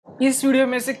इस वीडियो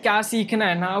में से क्या सीखना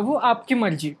है ना, वो आपकी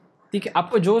मर्जी। ठीक है,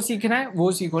 आपको जो सीखना है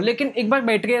वो सीखो, लेकिन एक बार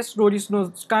बैठ के स्टोरी सुनो,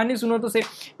 कहानी सुनो तो से।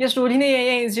 ये स्टोरी नहीं है,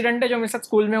 ये इंसिडेंट है जो मेरे साथ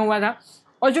स्कूल में हुआ था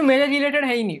और जो मेरे रिलेटेड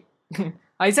है ही नहीं।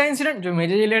 ऐसा इंसिडेंट जो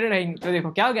मेरे रिलेटेड है ही नहीं। तो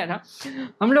देखो क्या हो गया था,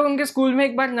 हम लोग उनके स्कूल में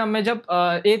एक बार ना, मैं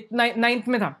जब एट्थ नाइन्थ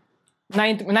में था।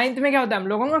 नाइन्थ में क्या होता है, हम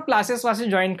लोगों को क्लासेस वासेस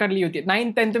ज्वाइन कर ली होती है।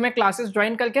 9th 10th में क्लासेस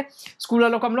ज्वाइन करके स्कूल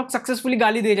वालों को हम लोग सक्सेसफुली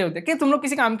गाली दे रहे होते हैं कि तुम लोग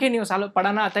किसी काम के नहीं हो, सालों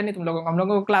पढ़ाना आता है नहीं तुम लोगों को। हम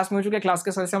लोगों को क्लास में हो चुके, क्लास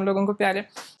के सर से हम लोगों को प्यार है।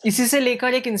 इसी से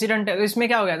लेकर एक इंसिडेंट है। तो इसमें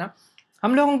क्या हो गया था,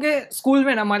 हम लोगों के स्कूल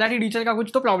में ना मराठी टीचर का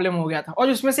कुछ तो प्रॉब्लम हो गया था, और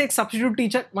उसमें से एक सब्स्टिट्यूट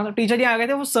टीचर, मतलब टीचर ही आ गए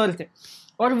थे, वो सर थे।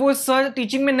 और वो सर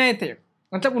टीचिंग में नए थे,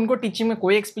 मतलब उनको टीचिंग में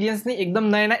कोई एक्सपीरियंस नहीं, एकदम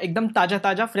नए ना, एकदम ताज़ा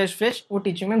ताज़ा फ्रेश फ्रेश वो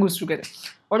टीचिंग में घुस चुके थे।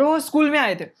 और वो स्कूल में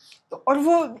आए थे। तो और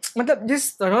वो मतलब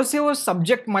जिस तरह से वो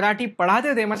सब्जेक्ट मराठी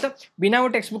पढ़ाते थे, मतलब बिना वो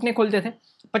टेक्स्ट बुक नहीं खोलते थे।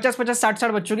 50-50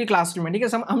 60-60 बच्चों की क्लासरूम में, ठीक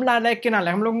है। हम नालायक के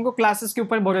नालायक, हम लोगों को क्लासेस के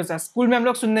ऊपर भरोसा है। स्कूल में हम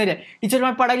लोग सुनने रहे, टीचर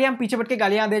वहाँ पढ़ा लिया, हम पीछे बैठ के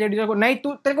गालियाँ दे रहे टीचर को, नहीं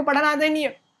तू, तेरे को पढ़ाना आता ही नहीं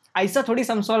है, ऐसा थोड़ी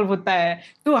सम सॉल्व होता है,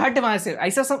 तू हट वहां से,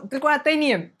 ऐसा सब तेरे को आता ही नहीं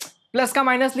है। प्लस का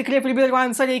माइनस लिख रहे, फिर भी तेरे को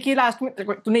आंसर एक ही लास्ट में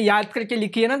तूने याद करके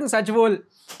लिखी है ना, तू सच बोल।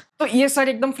 तो ये सर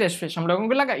एकदम फ्रेश फ्रेश, हम लोगों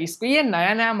को लगा इसको ये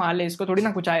नया नया माल है, इसको थोड़ी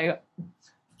ना कुछ आएगा।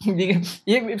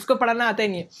 ये इसको पढ़ाना आता ही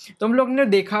नहीं है। तो हम लोग ने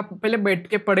देखा, पहले बैठ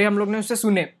के पढ़े, हम लोग ने उससे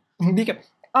सुने, ठीक है।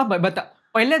 अब बता,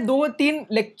 पहले 2-3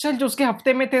 लेक्चर जो उसके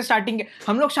हफ्ते में थे स्टार्टिंग के,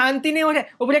 हम लोग शांति नहीं हो रहे,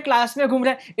 वो पूरे क्लास में घूम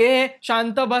रहे, ए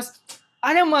शांत बस,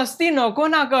 अरे मस्ती नको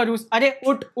ना करूस, अरे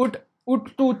उठ उठ उठ,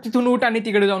 तू तिथून उठ आणि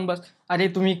तिकडे जाऊन बस, अरे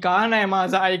तुम्ही का नाही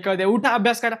माझा ऐकत आहे, उठा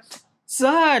अभ्यास करा।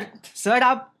 सर सर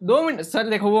आप 2 मिनट, सर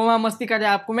देखो वो वहां मस्ती कर रहे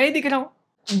हैं, आपको मैं ही दिख रहा हूँ।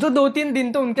 जो 2-3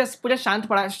 दिन तो उनके पूरे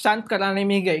शांत कराने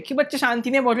में ही गए कि बच्चे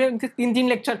शांति नहीं बोल रहे। उनके 3-3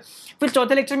 लेक्चर, फिर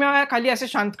चौथे लेक्चर में आया, खाली ऐसे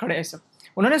शांत खड़े ऐसे।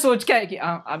 उन्होंने सोच क्या है कि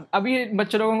अभी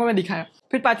बच्चे लोगों को मैं दिखाया।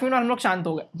 फिर 5 मिनट हम लोग शांत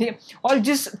हो गए, ठीक है। और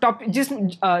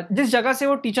जिस जगह से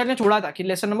वो टीचर ने छोड़ा था, कि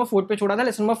लेसन नंबर 4 पे छोड़ा था,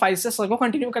 लेसन नंबर 5 से सर को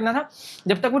कंटिन्यू करना था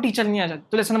जब तक वो टीचर नहीं आ जाता।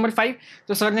 तो लेसन नंबर 5,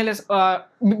 तो सर ने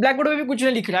ब्लैक बोर्ड में भी कुछ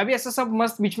नहीं लिख रहा है अभी, ऐसा सब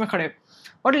मस्त बीच में खड़े,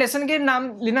 और लेसन के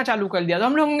नाम लेना चालू कर दिया। तो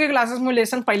हम लोगों के क्लासेस में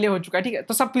लेसन पहले हो चुका है, ठीक है।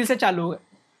 तो सब फिर से चालू हो गए,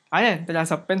 आया तेरा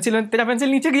सब तेरा पेंसिल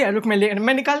नीचे गिरा, रुक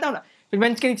मैं निकालता हूँ ना। फिर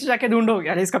बेंच के नीचे जाके ढूंढो,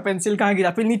 अरे इसका पेंसिल कहाँ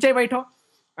गिरा, फिर नीचे बैठो,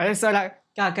 अरे सर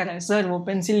क्या कर रहा है, सर वो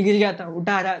पेंसिल गिर गया था,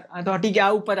 उठा रहा तो ठीक है, आ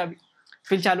ऊपर अभी।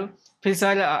 फिर चालू, फिर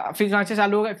सर फिर वहाँ से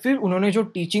चालू हो गए। फिर उन्होंने जो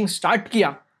टीचिंग स्टार्ट किया,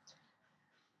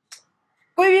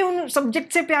 कोई भी उन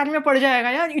सब्जेक्ट से प्यार में पड़ जाएगा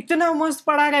यार, इतना मस्त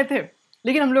पढ़ा रहे थे,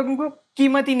 लेकिन हम लोगों को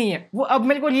कीमत ही नहीं है। वो अब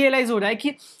मेरे को रियलाइज हो रहा है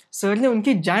कि सर ने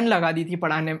उनकी जान लगा दी थी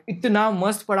पढ़ाने में, इतना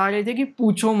मस्त पढ़ा रहे थे कि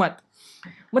पूछो मत,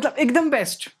 मतलब एकदम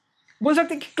बेस्ट। बोल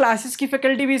सकते कि क्लासेस की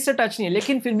फैकल्टी भी इससे टच नहीं है,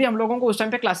 लेकिन फिर भी हम लोगों को उस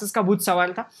टाइम पे क्लासेस का भूत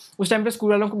सवाल था। उस टाइम पे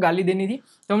स्कूल वालों को गाली देनी थी,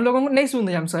 तो हम लोगों को नहीं सुन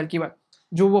रहे हम सर की बात।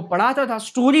 जो वो पढ़ाता था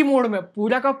स्टोरी मोड में,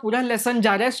 पूरा का पूरा लेसन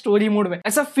जा रहा है स्टोरी मोड में,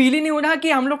 ऐसा फील ही नहीं हो रहा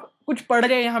कि हम लोग कुछ पढ़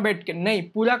रहे हैं यहाँ बैठ के, नहीं,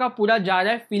 पूरा का पूरा जा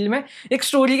रहा है फील में, एक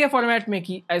स्टोरी के फॉर्मेट में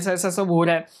कि ऐसा ऐसा सब हो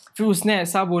रहा है, फिर उसने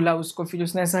ऐसा बोला उसको, फिर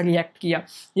उसने ऐसा रिएक्ट किया,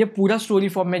 ये पूरा स्टोरी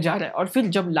फॉर्म में जा रहा है। और फिर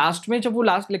जब लास्ट में, जब वो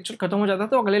लास्ट लेक्चर खत्म हो जाता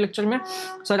तो अगले लेक्चर में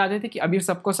सर आते थे कि अभी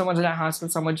सबको समझ रहा है, हाँ सर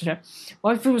समझ रहा है।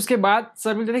 और फिर उसके बाद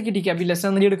सर बोलते थे कि ठीक है अभी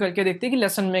लेसन रीड करके देखते हैं कि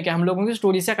लेसन में क्या हम लोगों की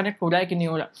स्टोरी से कनेक्ट हो रहा है कि नहीं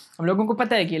हो रहा। हम लोगों को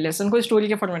पता है कि लेसन को स्टोरी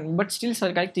के फॉर्मेट में, बट स्टिल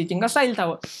सर का एक टीचिंग का स्टाइल था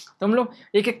वो। तो हम लोग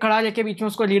एक एक खड़ा लेके बीच में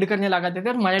उसको रीड करने लगाते थे।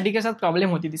 और मराठी के साथ प्रॉब्लम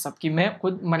होती थी सबकी, मैं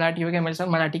खुद मराठी हो गया, मेरे साथ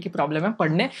मराठी की प्रॉब्लम है,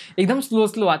 पढ़ने एकदम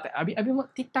स्लो आता है। अभी अभी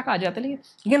ठीक ठाक आ जाता है,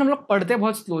 लेकिन हम लोग पढ़ते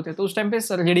बहुत स्लो थे। तो उस टाइम पे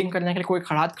सर रीडिंग करने के लिए कोई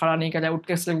खड़ा नहीं कर रहा है, उठ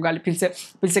के सिर्फ गाली,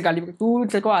 फिर से गाली, तू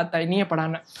तेरे को आता ही नहीं है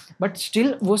पढ़ाना। बट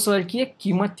स्टिल वो सर की एक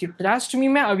कीमत थी। ट्रस्ट मी,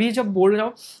 मैं अभी जब बोल रहा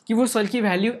हूँ कि वो सर की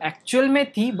वैल्यू एक्चुअल में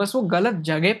थी, बस वो गलत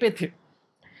जगह पे थे।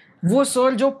 वो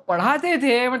सर जो पढ़ाते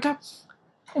थे, मतलब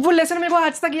वो लेसन मेरे को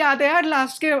आज तक याद है यार,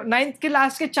 लास्ट के 9th के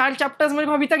लास्ट के 4 चैप्टर्स मेरे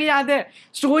को अभी तक याद है,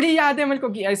 स्टोरी याद है मेरे को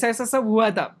कि ऐसा ऐसा सब हुआ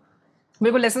था।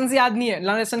 मेरे को लेसन से याद नहीं है,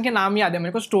 लेसन के नाम याद है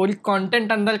मेरे को, स्टोरी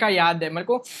कंटेंट अंदर का याद है मेरे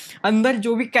को, अंदर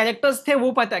जो भी कैरेक्टर्स थे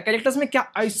वो पता है, कैरेक्टर्स में क्या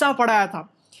ऐसा पढ़ाया था,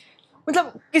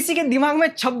 मतलब किसी के दिमाग में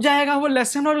छप जाएगा वो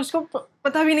लेसन और उसको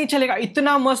पता भी नहीं चलेगा,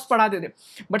 इतना मस्त पढ़ाते थे।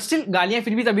 बट स्टिल गालियाँ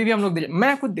फिर भी तभी भी हम लोग दे रहे,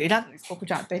 मैं खुद दे रहा था, इसको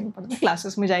कुछ आता ही नहीं पता।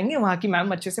 क्लासेस में जाएंगे, वहाँ की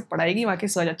मैम अच्छे से पढ़ाएगी, वहाँ के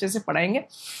सर अच्छे से पढ़ाएंगे,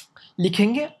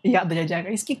 लिखेंगे, याद रह जाएगा,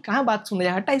 इसकी कहाँ बात सुन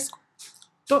रहा है, हटा इसको।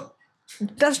 तो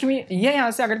ट्रस्ट मी, ये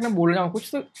यहाँ से अगर मैं बोल रहा हूँ कुछ,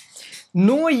 तो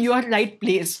नो योर राइट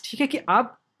प्लेस, ठीक है, कि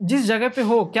आप जिस जगह पे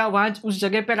हो, क्या वहाँ उस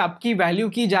जगह पर आपकी वैल्यू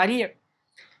की जा रही है।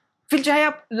 फिर चाहे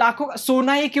आप लाखों का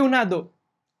सोना ही क्यों ना दो,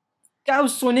 क्या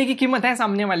उस सोने की कीमत है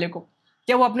सामने वाले को,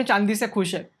 क्या वो अपने चांदी से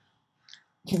खुश है।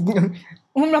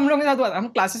 हम लोग के साथ हुआ था, हम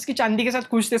क्लासेस की चांदी के साथ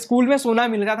खुश थे, स्कूल में सोना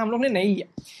मिल रहा था, हम लोग ने नहीं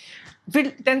लिया।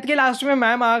 फिर 10th के लास्ट में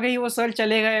मैम आ गई, वो सर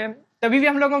चले गए, तभी भी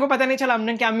हम लोगों को पता नहीं चला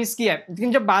हमने क्या मिस किया है।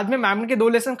 लेकिन जब बाद में मैम के 2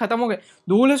 लेसन खत्म हो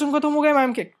गए,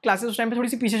 मैम के क्लासेस उस टाइम पे थोड़ी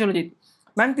सी पीछे चल रही थी,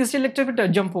 मैम तीसरे लेक्चर पे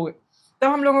जंप हो गए। तब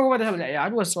हम लोगों को पता चल जाए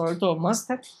यार वो सर तो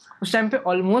मस्त है। उस टाइम पे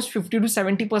ऑलमोस्ट 50 to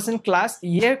 70% क्लास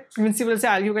ये प्रिंसिपल से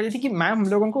आर्ग्यू कर रही थी कि मैम हम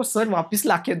लोगों को सर वापस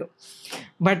ला के दो।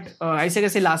 बट ऐसे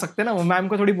कैसे ला सकते ना, वो मैम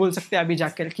को थोड़ी बोल सकते हैं अभी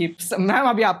जाकर कि मैम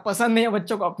अभी आप पसंद नहीं है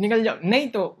बच्चों को, आप निकल जाओ। नहीं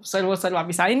तो सर वो सर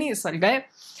वापस आए नहीं, सर गए।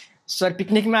 सर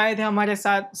पिकनिक में आए थे हमारे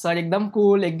साथ। सर एकदम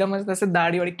कूल, एकदम ऐसे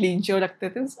दाढ़ी वाड़ी क्लीन शेव रखते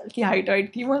थे। सर की हाइट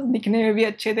वाइट थी, बस दिखने में भी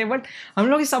अच्छे थे, बट हम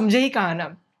लोग समझे ही कहाँ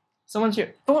ना, समझिए।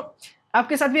 तो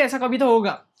आपके साथ भी ऐसा कभी तो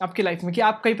होगा आपकी लाइफ में कि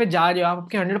आप कहीं पे जा रहे हो, आप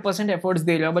आपके 100% एफर्ट्स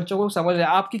दे रहे हो, बच्चों को समझ रहे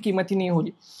हो, आपकी कीमत ही नहीं हो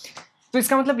रही। तो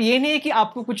इसका मतलब ये नहीं है कि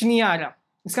आपको कुछ नहीं आ रहा,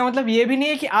 इसका मतलब ये भी नहीं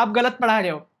है कि आप गलत पढ़ा रहे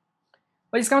हो,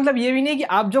 और इसका मतलब ये भी नहीं है कि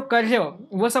आप जो कर रहे हो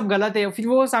वो सब गलत है, फिर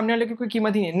वो सामने वाले की कोई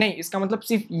कीमत ही नहीं। इसका मतलब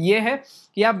सिर्फ ये है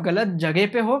कि आप गलत जगह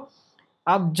पे हो।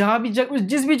 आप जहाँ भी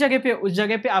जिस भी जगह पे, उस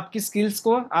जगह पे आपकी स्किल्स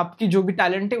को, आपकी जो भी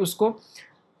टैलेंट है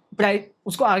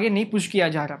उसको आगे नहीं पुश किया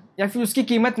जा रहा, या फिर उसकी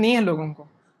कीमत नहीं है लोगों को।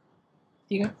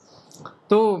 ठीक है,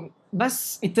 तो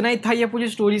बस इतना ही था ये पूरी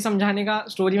स्टोरी समझाने का।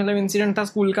 स्टोरी मतलब इंसिडेंट था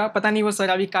स्कूल का। पता नहीं वो सर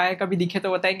अभी कहाँ है, कभी दिखे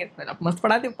तो बताएंगे। सर आप मस्त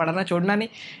पढ़ाते हो, पढ़ाना छोड़ना नहीं,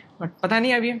 बट पता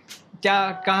नहीं अभी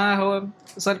क्या कहाँ हो।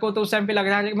 सर को तो उस टाइम पे लग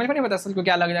रहा है, मेरे को नहीं पता सर को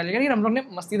क्या लग रहा है, लेकिन हम लोग ने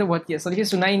मस्ती तो बहुत की है। सर की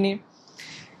सुना ही नहीं।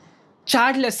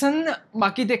 4 लेसन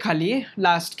बाकी थे खाली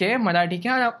लास्ट के मराठी के,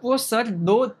 और वो सर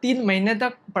 2-3 महीने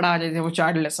तक पढ़ा रहे थे वो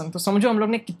 4 लेसन। तो समझो हम लोग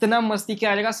ने कितना मस्ती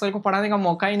किया रहेगा, सर को पढ़ाने का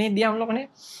मौका ही नहीं दिया हम लोगों ने।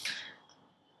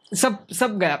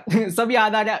 सब गया सब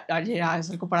याद आ रहा, अरे यार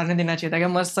सर को पढ़ाने देना चाहिए था, क्या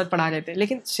मस्त सर पढ़ा रहे थे।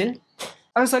 लेकिन स्टिल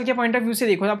अगर सर के पॉइंट ऑफ व्यू से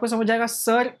देखो तो आपको समझ जाएगा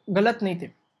सर गलत नहीं थे,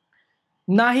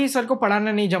 ना ही सर को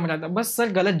पढ़ाना नहीं जम रहा था, बस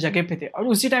सर गलत जगह पे थे। और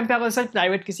उसी टाइम पे अगर सर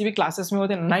प्राइवेट किसी भी क्लासेस में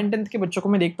होते, 9th-10th के बच्चों को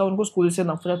मैं देखता हूँ उनको स्कूल से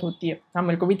नफरत होती है। हाँ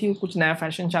मेरे को भी थी, कुछ नया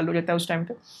फैशन चालू रहता है उस टाइम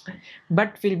पे,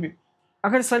 बट फिर भी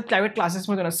अगर सर प्राइवेट क्लासेस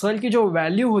में होते ना, सर की जो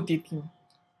वैल्यू होती थी,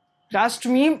 ट्रस्ट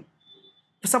मी,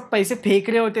 सब पैसे फेंक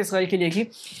रहे होते सर के लिए कि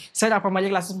सर आप हमारे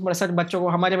क्लासेस में, सर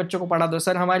हमारे बच्चों को पढ़ा दो,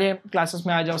 सर हमारे क्लासेस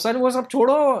में आ जाओ, सर वो सब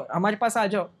छोड़ो हमारे पास आ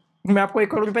जाओ, मैं आपको 1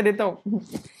 करोड़ रुपये देता हूँ।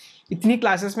 इतनी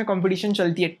क्लासेस में कंपटीशन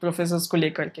चलती है प्रोफेसर्स को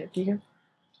लेकर के। ठीक है,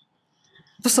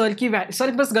 तो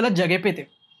सर बस गलत जगह पे थे।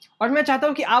 और मैं चाहता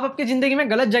हूँ कि आप आपकी ज़िंदगी में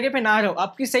गलत जगह पे ना रहो,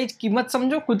 आपकी सही कीमत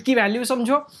समझो, खुद की वैल्यू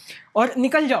समझो और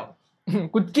निकल जाओ।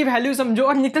 खुद की वैल्यू समझो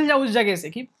और निकल जाओ उस जगह से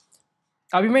कि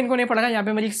अभी मैं इनको नहीं पढ़ा, यहाँ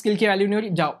पे मेरी स्किल की वैल्यू नहीं हो रही,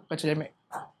 जाओ कचरे में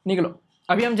निकलो।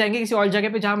 अभी हम जाएंगे किसी और जगह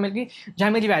पे जहाँ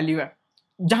मेरी वैल्यू है,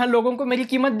 जहाँ लोगों को मेरी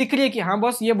कीमत दिख रही है कि हाँ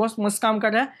बॉस ये बॉस मस्त काम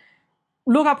कर रहा है,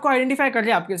 लोग आपको आइडेंटिफाई कर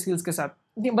रहे हैं आपके स्किल्स के साथ।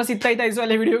 बस इतना ही था इस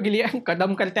वाले वीडियो के लिए।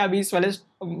 खत्म करते हैं अभी इस वाले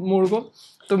मूड को,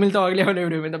 तो मिलता हूँ अगले वाले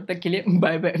वीडियो में। तब तक के लिए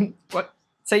बाय बाय।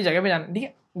 सही जगह पे जाना, ठीक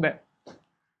है, बाय।